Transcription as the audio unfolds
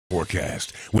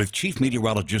Forecast with Chief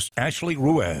Meteorologist Ashley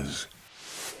Ruiz.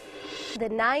 The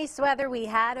nice weather we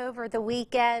had over the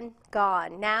weekend,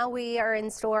 gone. Now we are in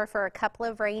store for a couple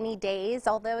of rainy days,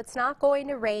 although it's not going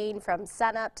to rain from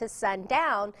sunup to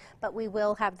sundown, but we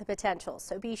will have the potential.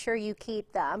 So be sure you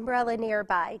keep the umbrella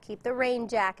nearby, keep the rain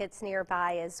jackets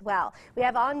nearby as well. We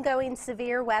have ongoing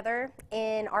severe weather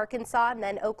in Arkansas and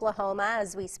then Oklahoma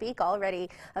as we speak. Already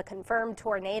a confirmed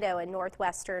tornado in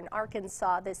northwestern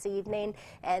Arkansas this evening,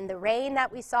 and the rain that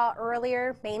we saw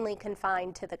earlier mainly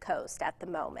confined to the coast at the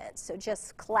moment. So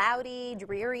just cloudy,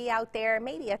 dreary out there,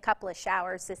 maybe a couple of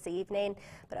showers this evening,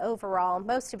 but overall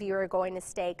most of you are going to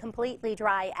stay completely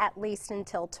dry at least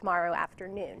until tomorrow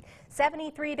afternoon.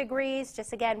 73 degrees,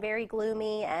 just again very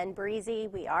gloomy and breezy.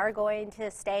 We are going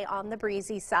to stay on the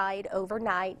breezy side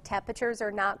overnight. Temperatures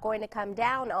are not going to come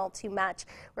down all too much.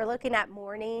 We're looking at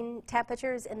morning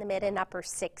temperatures in the mid and upper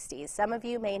 60s. Some of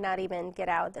you may not even get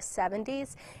out of the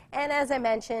 70s, and as I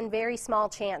mentioned, very small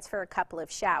chance for a couple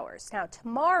of showers. Now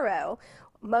tomorrow,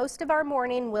 most of our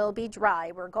morning will be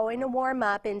dry. We're going to warm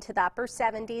up into the upper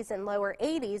 70s and lower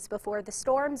 80s before the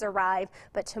storms arrive,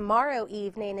 but tomorrow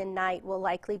evening and night will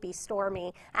likely be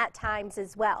stormy at times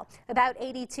as well. About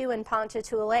 82 in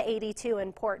Ponchatoula, 82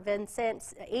 in Port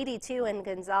Vincent, 82 in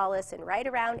Gonzales, and right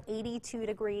around 82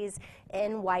 degrees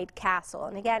in White Castle.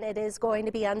 And again, it is going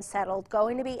to be unsettled,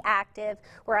 going to be active.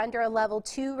 We're under a level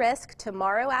 2 risk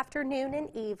tomorrow afternoon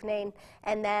and evening,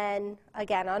 and then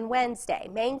again on Wednesday.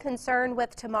 Main concern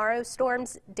with tomorrow's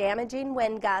storms, damaging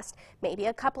wind gusts, maybe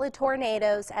a couple of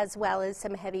tornadoes, as well as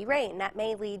some heavy rain. That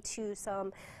may lead to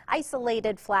some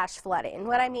isolated flash flooding.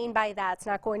 What I mean by that, it's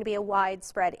not going to be a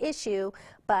widespread issue,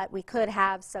 but we could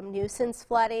have some nuisance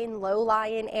flooding,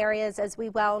 low-lying areas, as we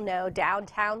well know.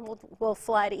 Downtown will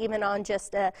flood even on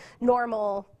just a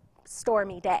normal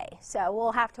stormy day, so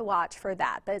we'll have to watch for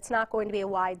that, but it's not going to be a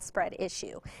widespread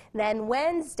issue. Then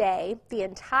Wednesday, the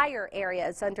entire area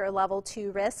is under a level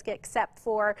 2 risk except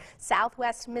for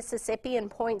southwest Mississippi and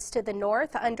points to the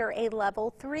north under a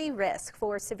level 3 risk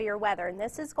for severe weather, and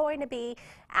this is going to be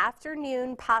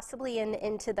afternoon, possibly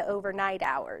into the overnight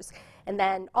hours. And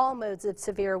then all modes of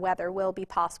severe weather will be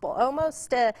possible,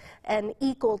 almost an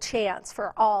equal chance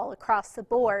for all across the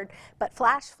board, but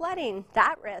flash flooding,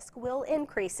 that risk will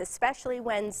increase, especially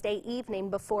Wednesday evening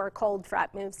before a cold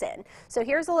front moves in. So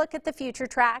here's a look at the future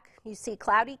track. You see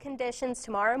cloudy conditions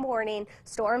tomorrow morning.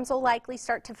 Storms will likely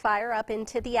start to fire up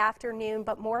into the afternoon,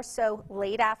 but more so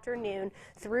late afternoon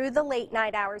through the late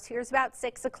night hours. Here's about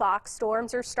 6 o'clock.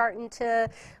 Storms are starting to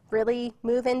really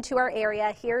move into our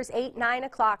area. Here's 8, 9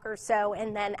 o'clock or so,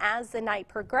 and then as the night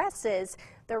progresses,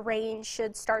 the rain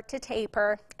should start to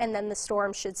taper, and then the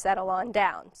storm should settle on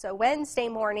down. So Wednesday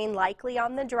morning, likely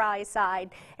on the dry side,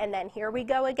 and then here we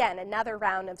go again, another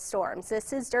round of storms.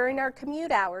 This is during our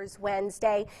commute hours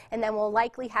Wednesday, and then we'll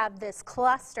likely have this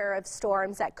cluster of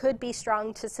storms that could be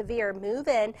strong to severe move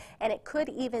in, and it could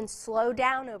even slow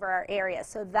down over our area.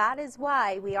 So that is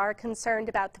why we are concerned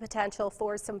about the potential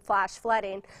for some flash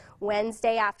flooding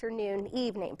Wednesday afternoon,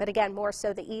 evening, but again, more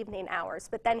so the evening hours.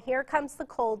 But then here comes the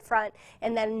cold front,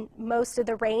 and then most of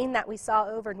the rain that we saw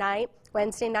overnight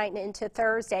Wednesday night and into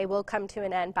Thursday will come to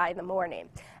an end by the morning.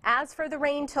 As for the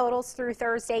rain totals through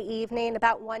Thursday evening,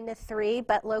 about 1 to 3,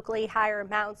 but locally higher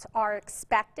amounts are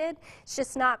expected. It's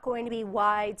just not going to be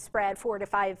widespread 4 to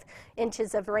 5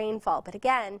 inches of rainfall. But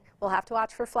again, we'll have to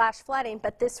watch for flash flooding,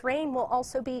 but this rain will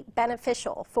also be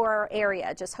beneficial for our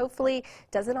area. Just hopefully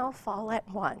it doesn't all fall at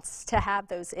once to have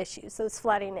those issues, those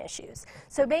flooding issues.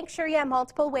 So make sure you have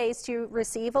multiple ways to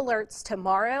receive alerts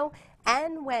tomorrow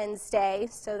and Wednesday,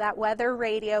 so that weather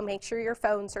radio, make sure your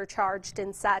phones are charged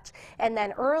and such. And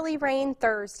then early rain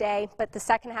Thursday, but the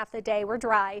second half of the day we're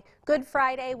dry. Good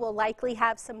Friday will likely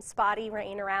have some spotty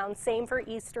rain around. Same for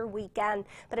Easter weekend,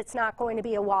 but it's not going to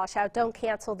be a washout. Don't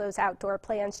cancel those outdoor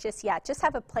plans just yet. Just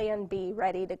have a plan B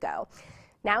ready to go.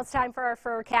 Now it's time for our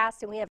forecast, and we have